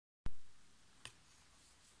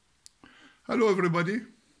Hello everybody,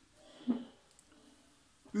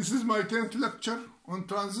 this is my 10th lecture on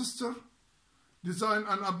transistor design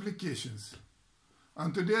and applications,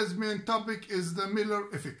 and today's main topic is the Miller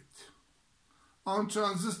effect on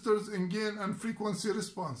transistors in gain and frequency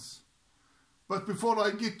response. But before I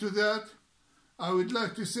get to that, I would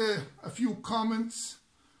like to say a few comments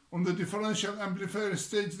on the differential amplifier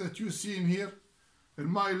stage that you see in here. In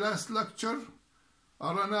my last lecture,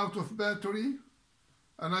 I ran out of battery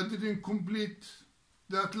and I didn't complete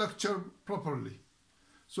that lecture properly.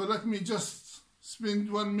 So let me just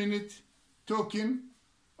spend 1 minute talking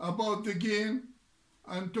about the gain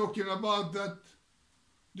and talking about that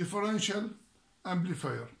differential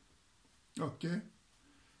amplifier. Okay.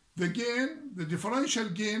 The gain, the differential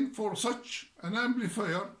gain for such an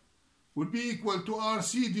amplifier would be equal to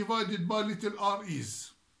RC divided by little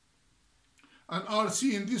REs. And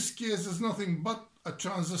RC in this case is nothing but a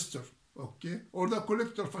transistor. Okay, or the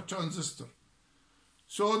collector for transistor.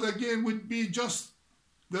 So the gain would be just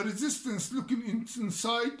the resistance looking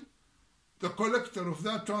inside the collector of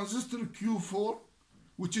that transistor Q4,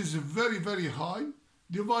 which is very, very high,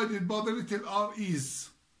 divided by the little REs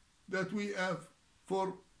that we have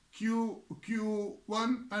for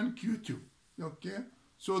Q1 and Q2. Okay,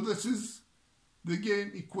 so this is the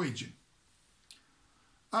gain equation.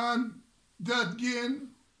 And that gain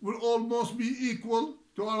will almost be equal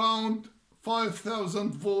to around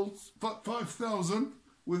 5,000 volts, 5,000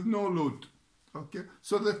 with no load. Okay,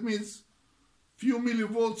 so that means few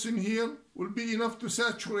millivolts in here will be enough to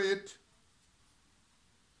saturate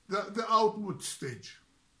the output stage.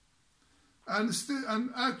 And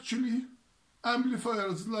actually,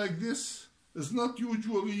 amplifiers like this is not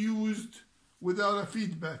usually used without a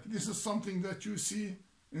feedback. This is something that you see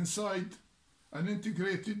inside an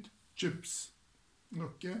integrated chips.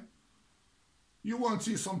 Okay. You won't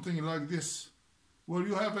see something like this, where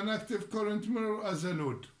you have an active current mirror as a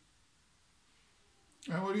load,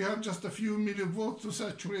 and where you have just a few millivolts to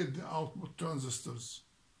saturate the output transistors.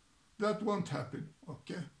 That won't happen,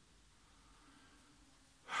 okay?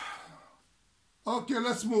 Okay,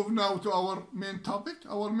 let's move now to our main topic.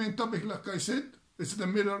 Our main topic, like I said, is the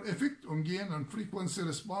Miller effect on gain and frequency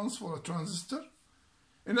response for a transistor.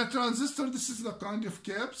 In a transistor, this is the kind of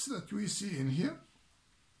caps that we see in here.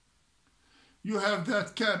 You have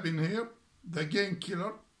that cap in here, the gain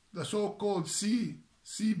killer, the so-called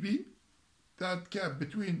CB, that cap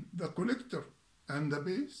between the collector and the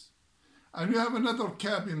base. And you have another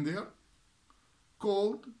cap in there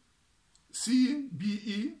called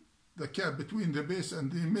CBE, the cap between the base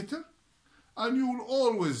and the emitter. And you will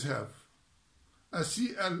always have a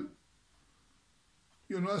CL,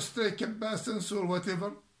 a stray capacitance or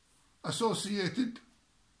whatever, associated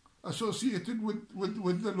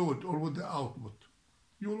with the load or with the output.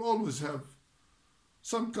 You will always have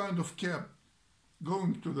some kind of cap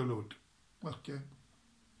going to the load. Okay.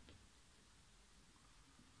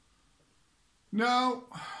 Now,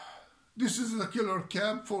 this is the killer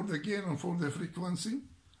cap for the gain and for the frequency.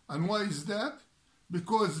 And why is that?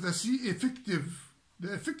 Because the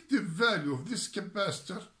effective value of this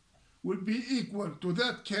capacitor will be equal to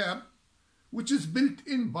that cap, which is built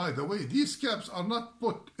in, by the way. These caps are not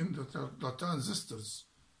put in the transistors.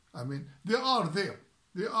 I mean, they are there.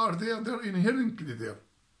 They are there. They're inherently there.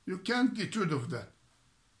 You can't get rid of that.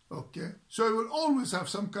 Okay? So you will always have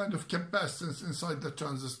some kind of capacitance inside the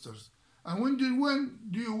transistors. And when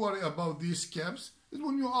do you worry about these caps? It's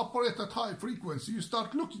when you operate at high frequency. You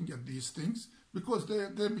start looking at these things because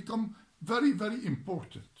they become very, very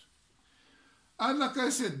important. And like I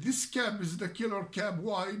said, this cap is the killer cap.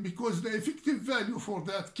 Why? Because the effective value for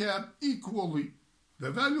that cap equally the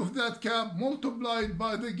value of that cap multiplied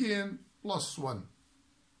by the gain plus 1.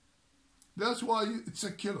 That's why it's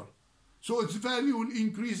a killer. So its value will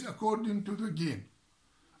increase according to the gain.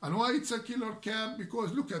 And why it's a killer cap?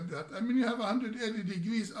 Because look at that. I mean, you have 180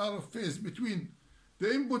 degrees out of phase between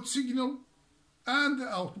the input signal and the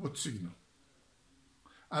output signal.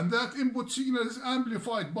 And that input signal is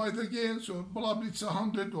amplified by the gain, so probably it's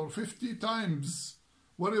 100 or 50 times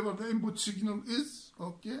whatever the input signal is,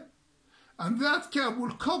 okay? And that cap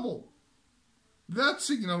will couple that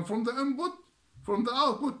signal from the input, from the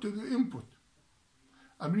output to the input.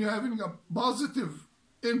 I mean, you're having a positive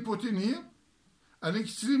input in here, an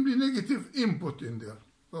extremely negative input in there,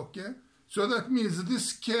 okay? So that means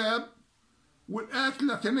this cap will act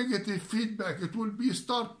like a negative feedback. It will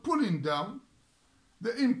start pulling down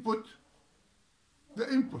the input.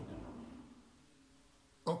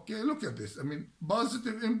 Okay, look at this. I mean,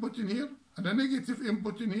 positive input in here and a negative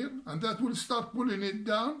input in here, and that will start pulling it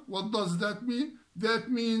down. What does that mean? That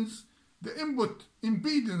means the input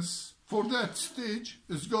impedance for that stage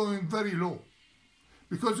is going very low,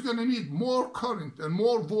 because you're going to need more current and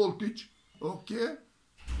more voltage, okay,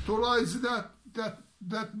 to rise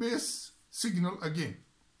that base signal again.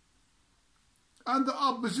 And the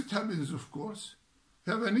opposite happens, of course.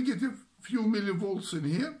 You have a negative few millivolts in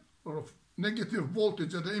here, or negative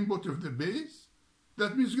voltage at the input of the base.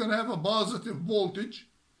 That means you're going to have a positive voltage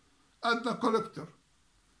at the collector.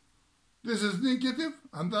 This is negative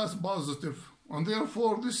and that's positive, and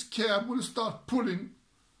therefore this cap will start pulling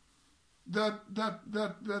that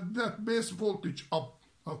base voltage up.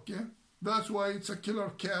 Okay, that's why it's a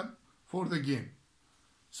killer cap for the gain.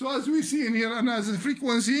 So as we see in here, and as the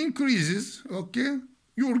frequency increases, okay,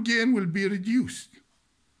 your gain will be reduced.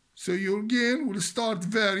 So your gain will start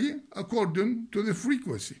varying according to the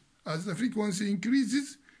frequency. As the frequency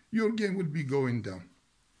increases, your gain will be going down.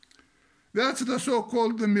 That's the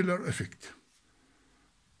so-called the Miller effect.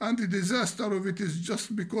 And the disaster of it is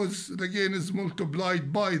just because the gain is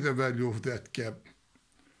multiplied by the value of that cap.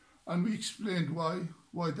 And we explained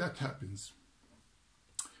why that happens.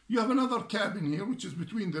 You have another cap in here, which is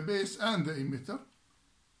between the base and the emitter.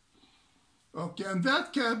 Okay, and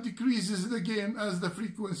that cap decreases the gain as the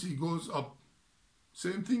frequency goes up.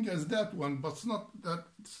 Same thing as that one, but it's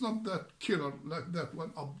not that killer like that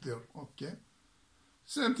one up there. Okay,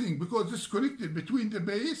 same thing, because it's connected between the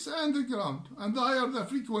base and the ground. And the higher the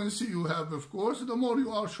frequency you have, of course, the more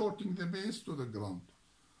you are shorting the base to the ground.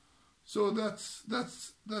 So that's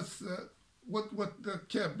what the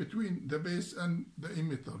cap between the base and the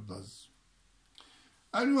emitter does.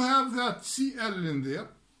 And you have that CL in there,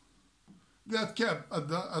 that cap at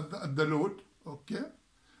the load, okay,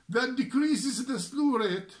 that decreases the slew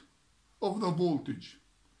rate of the voltage,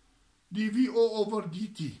 dVo over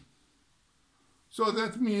dt. So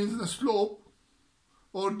that means the slope,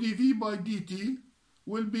 or dV by dt,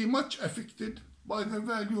 will be much affected by the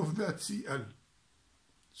value of that CL.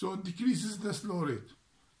 So it decreases the slow rate.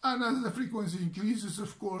 And as the frequency increases,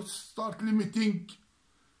 of course, start limiting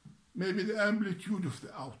maybe the amplitude of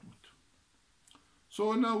the output.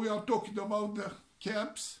 So now we are talking about the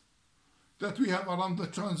caps that we have around the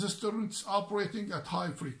transistor, and it's operating at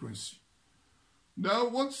high frequency. Now,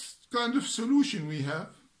 what kind of solution we have,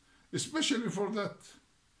 especially for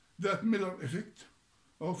that Miller effect,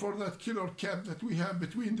 or for that killer cap that we have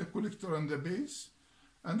between the collector and the base?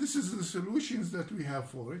 And this is the solutions that we have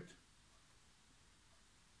for it.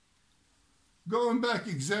 Going back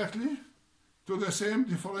exactly to the same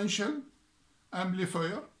differential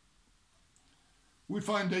amplifier, we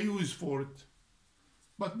find a use for it.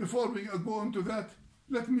 But before we go into that,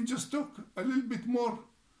 let me just talk a little bit more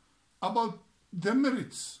about the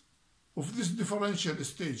merits of this differential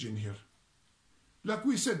stage in here. Like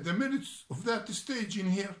we said, the merits of that stage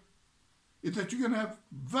in here is that you can have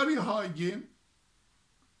very high gain,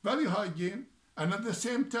 and at the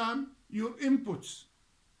same time, your inputs,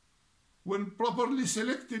 when properly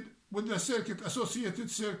selected with the circuit, associated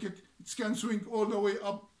circuit, it can swing all the way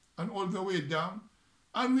up and all the way down.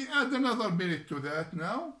 And we add another merit to that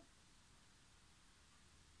now.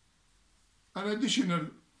 An additional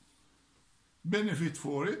benefit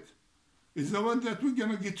for it is the one that we're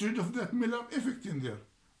going to get rid of that Miller effect in there.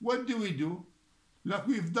 What do? Like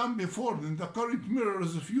we've done before in the current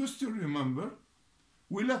mirrors, if you still remember,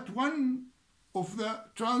 we let one of the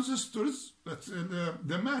transistors, let's say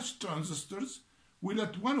the matched transistors, we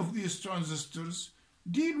let one of these transistors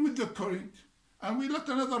deal with the current, and we let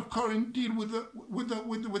another current deal with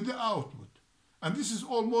the output. And this is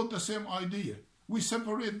almost the same idea. We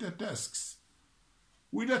separate the tasks.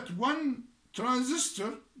 We let one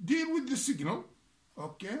transistor deal with the signal,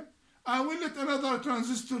 okay, and we let another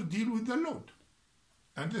transistor deal with the load.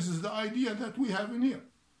 And this is the idea that we have in here.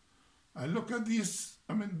 And look at these,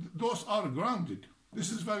 I mean, those are grounded.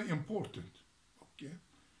 This is very important, okay.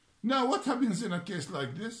 Now what happens in a case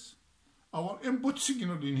like this? Our input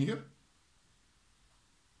signal in here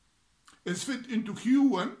is fed into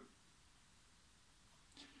Q1,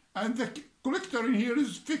 and the collector in here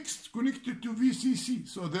is fixed, connected to VCC,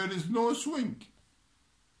 so there is no swing.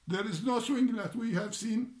 There is no swing that we have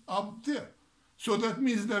seen up there. So that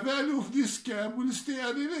means the value of this cap will stay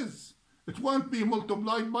as it is. It won't be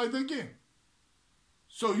multiplied by the gain.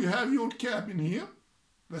 So you have your cap in here,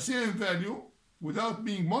 the same value, without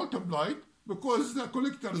being multiplied, because the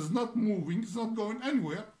collector is not moving, it's not going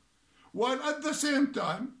anywhere, while at the same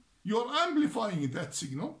time, you're amplifying that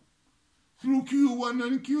signal through Q1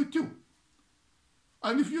 and Q2.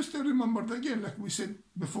 And if you still remember, again, like we said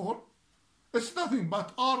before, it's nothing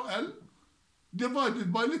but RL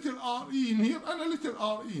divided by little RE in here and a little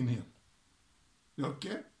RE in here.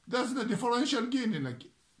 Okay? That's the differential gain in a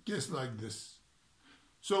case like this.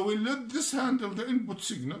 So we'll let this handle the input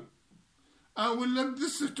signal, and we'll let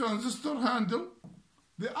this transistor handle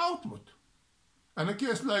the output. In a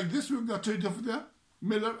case like this, we got rid of the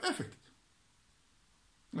Miller effect.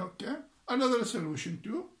 Okay, another solution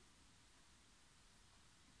too.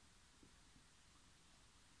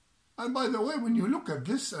 And by the way, when you look at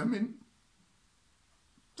this, I mean,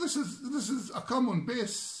 this is a common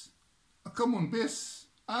base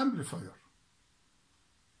amplifier.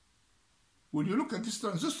 When you look at this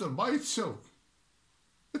transistor by itself,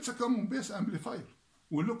 it's a common base amplifier.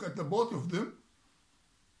 We look at the both of them,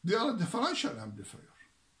 they are a differential amplifier.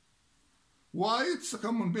 Why it's a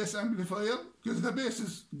common base amplifier? Because the base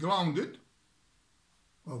is grounded,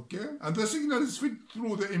 okay, and the signal is fed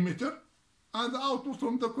through the emitter and the output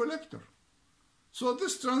from the collector. So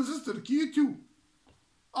this transistor Q2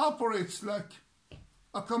 operates like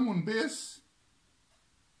a common base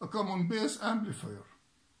amplifier.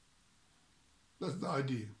 That's the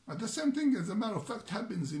idea. And the same thing, as a matter of fact,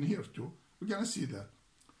 happens in here too. We're going to see that.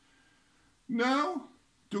 Now,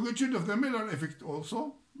 to get rid of the Miller effect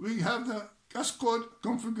also, we have the cascade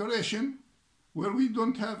configuration where we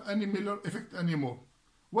don't have any Miller effect anymore.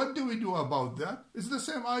 What do we do about that? It's the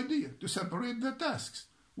same idea, to separate the tasks.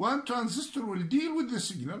 One transistor will deal with the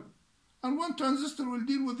signal, and one transistor will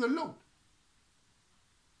deal with the load.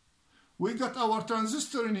 We got our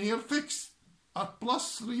transistor in here fixed at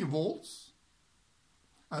plus 3 volts.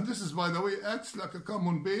 And this is, by the way, acts like a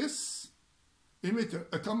common base emitter,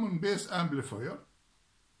 a common base amplifier.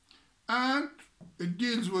 And it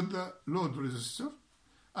deals with the load resistor.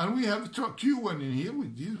 And we have Q1 in here,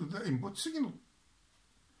 which deals with the input signal.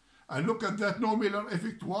 And look at that, no Miller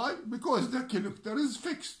effect. Why? Because the collector is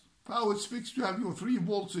fixed. How it's fixed? You have your 3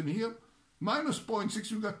 volts in here, minus 0.6,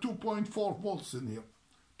 you got 2.4 volts in here.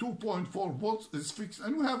 2.4 volts is fixed,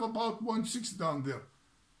 and we have about 0.6 down there.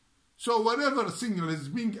 So whatever signal is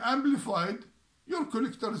being amplified, your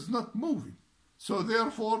collector is not moving. So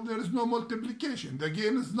therefore, there is no multiplication. The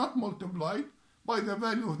gain is not multiplied by the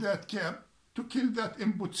value of that cap to kill that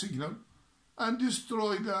input signal and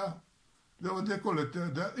destroy what they call it,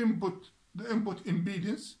 the input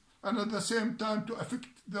impedance, and at the same time to affect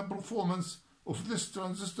the performance of this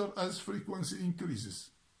transistor as frequency increases.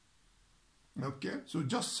 Okay, so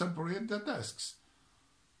just separate the tasks.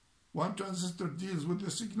 One transistor deals with the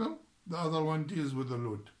signal, the other one deals with the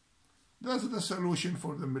load. That's the solution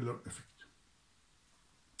for the Miller effect.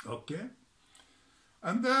 Okay,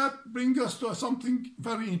 and that brings us to something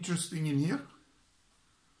very interesting in here.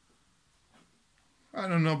 I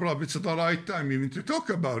don't know, probably it's the right time even to talk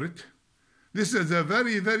about it. This is a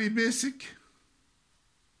very, very basic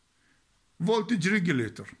voltage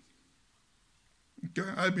regulator. Okay,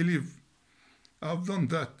 I believe I've done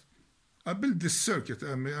that. I built this circuit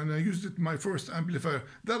and I used it in my first amplifier.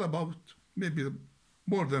 That about maybe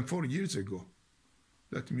more than 4 years ago.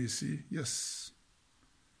 Let me see. Yes.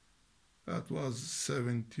 That was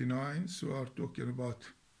 79. So we are talking about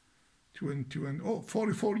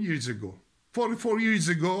 44 years ago. 44 years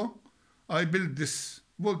ago, I built this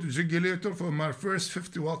voltage regulator for my first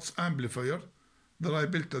 50 watts amplifier that I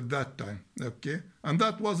built at that time. Okay. And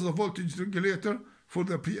that was the voltage regulator for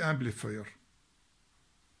the preamplifier.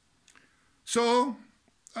 So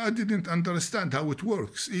I didn't understand how it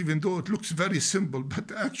works, even though it looks very simple,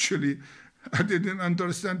 but actually I didn't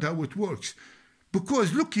understand how it works.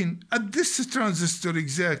 Because looking at this transistor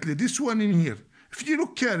exactly, this one in here, if you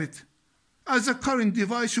look at it as a current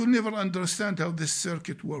device, you'll never understand how this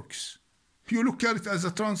circuit works. If you look at it as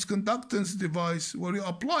a transconductance device, where you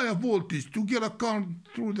apply a voltage to get a current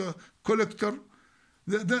through the collector,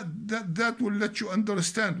 that will let you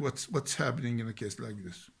understand what's happening in a case like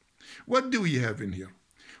this. What do we have in here?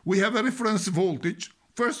 We have a reference voltage.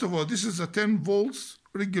 First of all, this is a 10 volts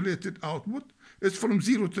regulated output. It's from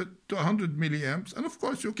 0 to 100 milliamps. And of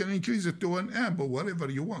course, you can increase it to 1 amp or whatever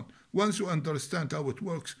you want. Once you understand how it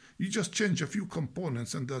works, you just change a few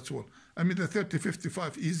components and that's all. I mean, the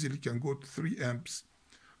 3055 easily can go to 3 amps.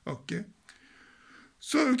 Okay.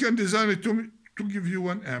 So you can design it to give you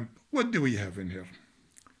 1 amp. What do we have in here?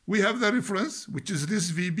 We have the reference, which is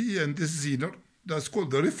this VB and this Zener. That's called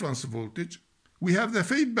the reference voltage. We have the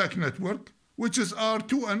feedback network, which is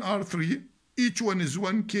R2 and R3. Each one is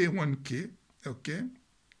 1K, 1K. Okay.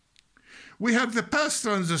 We have the pass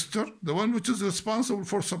transistor, the one which is responsible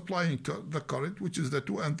for supplying the current, which is the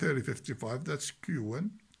 2N3055. That's Q1.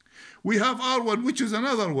 We have R1, which is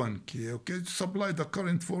another 1K. Okay, to supply the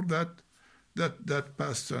current for that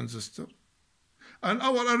pass transistor. And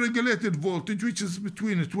our unregulated voltage, which is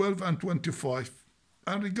between 12 and 25.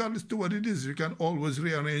 And regardless to what it is, you can always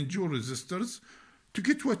rearrange your resistors to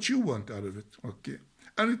get what you want out of it. Okay.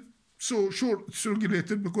 And So sure, it's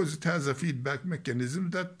regulated because it has a feedback mechanism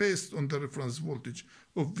that based on the reference voltage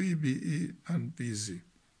of VBE and VZ.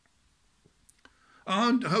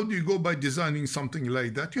 And how do you go by designing something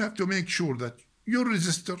like that? You have to make sure that your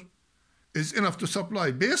resistor is enough to supply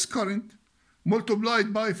base current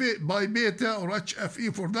multiplied by beta or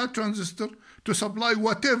HFE for that transistor to supply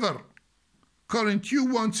whatever current you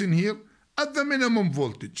want in here at the minimum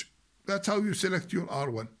voltage. That's how you select your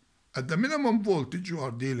R1. At the minimum voltage you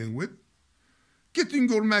are dealing with, getting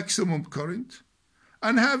your maximum current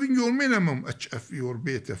and having your minimum HFE or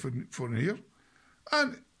beta for here,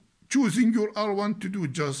 and choosing your R1 to do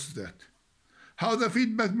just that. How the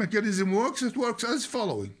feedback mechanism works, it works as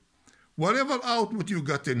following. Whatever output you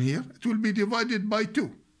got in here, it will be divided by 2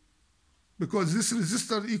 because this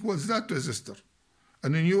resistor equals that resistor.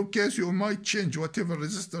 And in your case, you might change whatever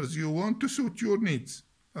resistors you want to suit your needs,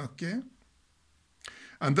 okay?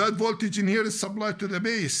 And that voltage in here is supplied to the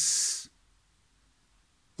base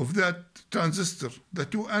of that transistor, the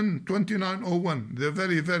 2N2901, the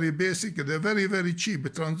very, very basic, the very, very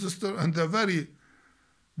cheap transistor, and the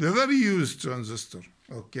very used transistor,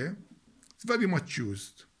 okay? It's very much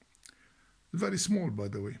used. It's very small, by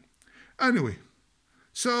the way. Anyway,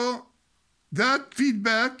 so that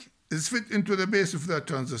feedback is fit into the base of that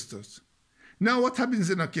transistors. Now, what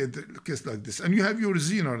happens in a case like this? And you have your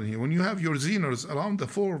zener in here. When you have your zeners around the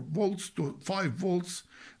 4 volts to 5 volts,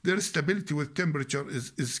 their stability with temperature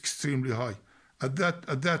is extremely high. At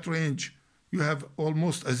that range, you have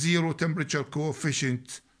almost a 0 temperature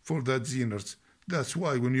coefficient for that zeners. That's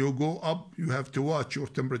why when you go up, you have to watch your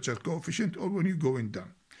temperature coefficient, or when you're going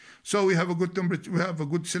down. So we have a good temperature, we have a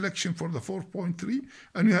good selection for the 4.3,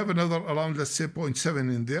 and you have another around, let's say, 0.7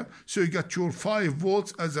 in there. So you got your 5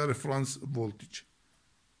 volts as a reference voltage.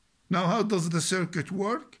 Now, how does the circuit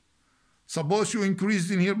work? Suppose you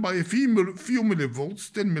increased in here by a few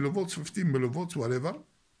millivolts, 10 millivolts, 15 millivolts, whatever.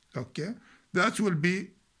 Okay, that will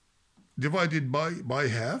be divided by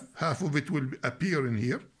half. Half of it will appear in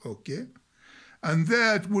here. Okay, and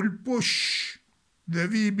that will push the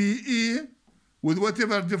VBE with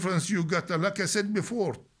whatever difference you got. Like I said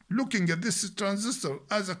before, looking at this transistor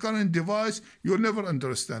as a current device, you'll never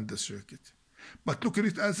understand the circuit. But look at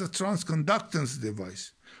it as a transconductance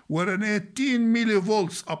device, where an 18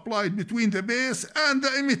 millivolts applied between the base and the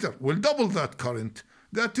emitter will double that current.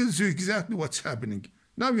 That tells you exactly what's happening.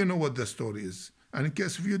 Now you know what the story is. And in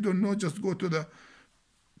case if you don't know, just go to the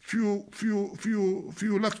few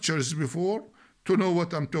lectures before to know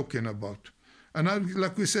what I'm talking about. And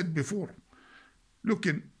like we said before,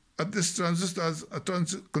 looking at this transistor as a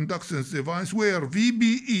transconductance device where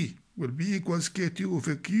VBE will be equals K2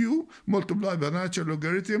 over Q multiplied by natural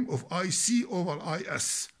logarithm of IC over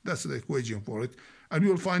IS. That's the equation for it. And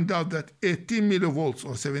you'll find out that 18 millivolts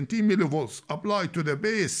or 17 millivolts applied to the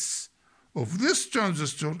base of this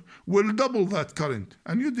transistor will double that current.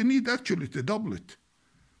 And you don't need actually to double it.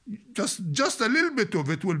 Just a little bit of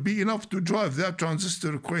it will be enough to drive that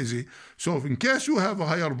transistor crazy. So in case you have a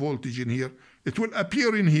higher voltage in here, it will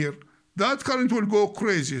appear in here. That current will go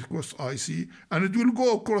crazy across IC, and it will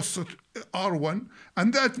go across R1,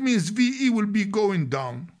 and that means VE will be going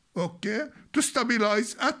down, okay, to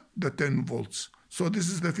stabilize at the 10 volts. So this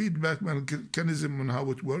is the feedback mechanism and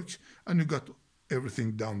how it works, and you got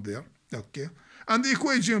everything down there, okay. And the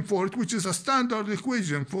equation for it, which is a standard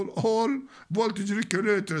equation for all voltage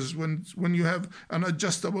regulators when you have an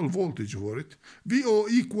adjustable voltage for it. VO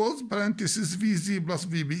equals, parenthesis, VZ plus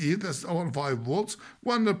VBE, that's our 5 volts,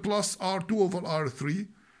 1 plus R2 over R3,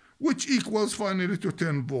 which equals finally to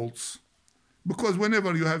 10 volts. Because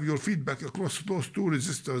whenever you have your feedback across those 2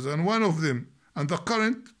 resistors, and one of them, and the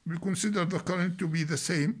current, we consider the current to be the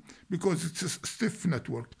same, because it's a stiff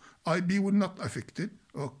network. IB will not affect it,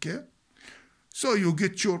 okay? So you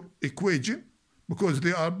get your equation because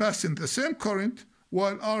they are passing the same current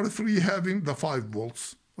while R3 having the 5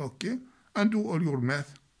 volts, okay? And do all your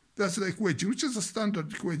math. That's the equation, which is a standard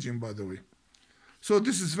equation, by the way. So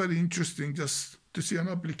this is very interesting just to see an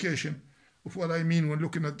application of what I mean when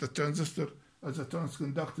looking at the transistor as a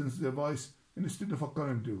transconductance device instead of a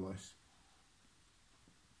current device.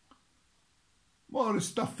 More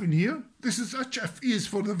stuff in here. This is HFEs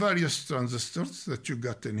for the various transistors that you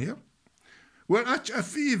got in here, where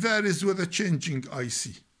HFE varies with a changing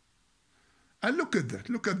IC. And look at that.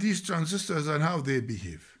 Look at these transistors and how they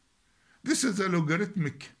behave. This is a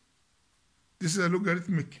logarithmic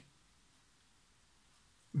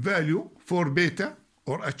value for beta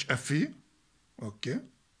or HFE, okay,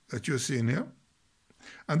 that you're seeing here.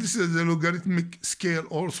 And this is a logarithmic scale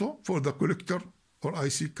also for the collector or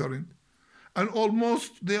IC current. And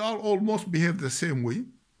they almost behave the same way,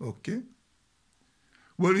 okay.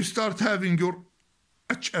 where you start having your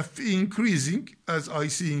HFE increasing as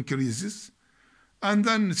IC increases, and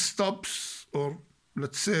then it stops, or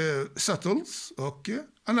let's say settles, okay?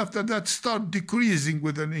 And after that start decreasing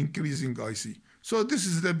with an increasing IC. So this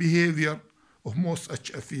is the behavior of most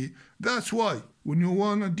HFE. That's why when you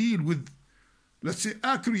want to deal with, let's say,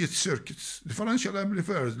 accurate circuits, differential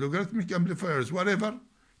amplifiers, logarithmic amplifiers, whatever,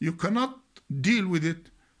 you cannot deal with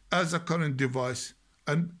it as a current device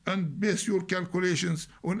and base your calculations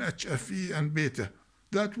on HFE and beta.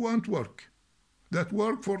 That won't work. That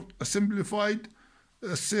work for a simplified,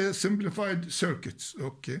 say, simplified circuits,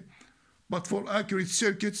 okay? But for accurate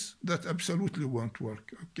circuits, that absolutely won't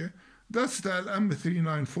work, okay? That's the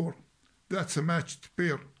LM394. That's a matched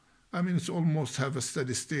pair. I mean, it's almost have a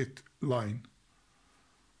steady state line.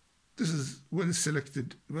 This is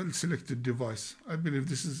well-selected device. I believe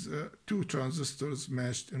this is 2 transistors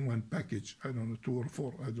matched in one package. I don't know, 2 or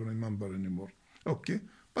 4, I don't remember anymore. Okay,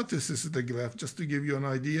 but this is the graph, just to give you an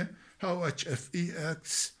idea how HFE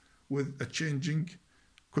acts with a changing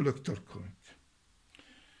collector current.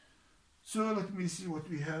 So let me see what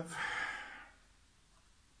we have.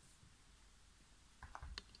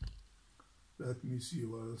 Let me see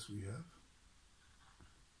what else we have.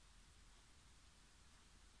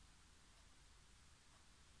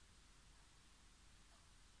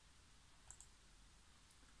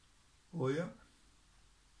 Oh yeah,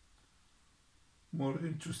 more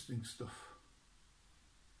interesting stuff.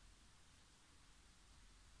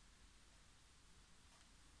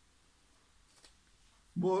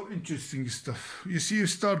 More interesting stuff. You see, you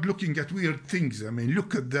start looking at weird things. I mean,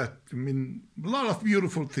 look at that. I mean, a lot of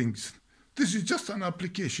beautiful things. This is just an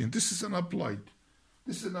application. This is an applied.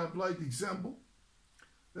 This is an applied example.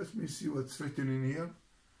 Let me see what's written in here.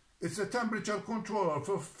 It's a temperature controller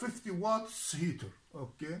for 50 watts heater.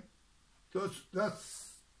 Okay. So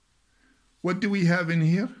that's what do we have in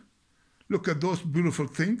here? Look at those beautiful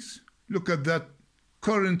things. Look at that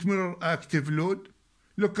current mirror active load.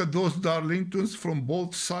 Look at those Darlingtons from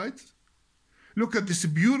both sides. Look at this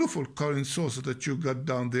beautiful current source that you got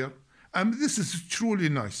down there. I mean, this is truly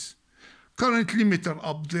nice. Current limiter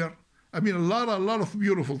up there. I mean, a lot of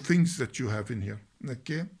beautiful things that you have in here,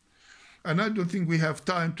 okay? And I don't think we have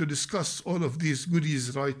time to discuss all of these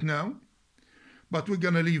goodies right now, but we're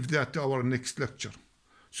gonna leave that to our next lecture.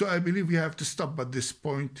 So I believe we have to stop at this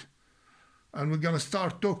point, and we're gonna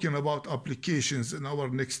start talking about applications in our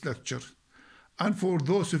next lecture. And for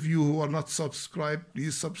those of you who are not subscribed,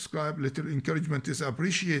 please subscribe. Little encouragement is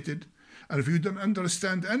appreciated. And if you don't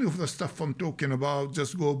understand any of the stuff I'm talking about,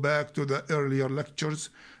 just go back to the earlier lectures.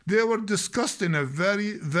 They were discussed in a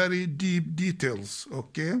very, very deep details,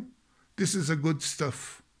 okay? This is a good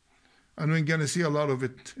stuff. And we're gonna see a lot of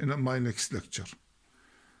it in my next lecture.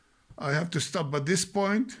 I have to stop at this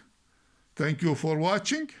point. Thank you for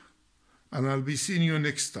watching, and I'll be seeing you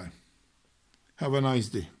next time. Have a nice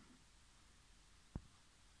day.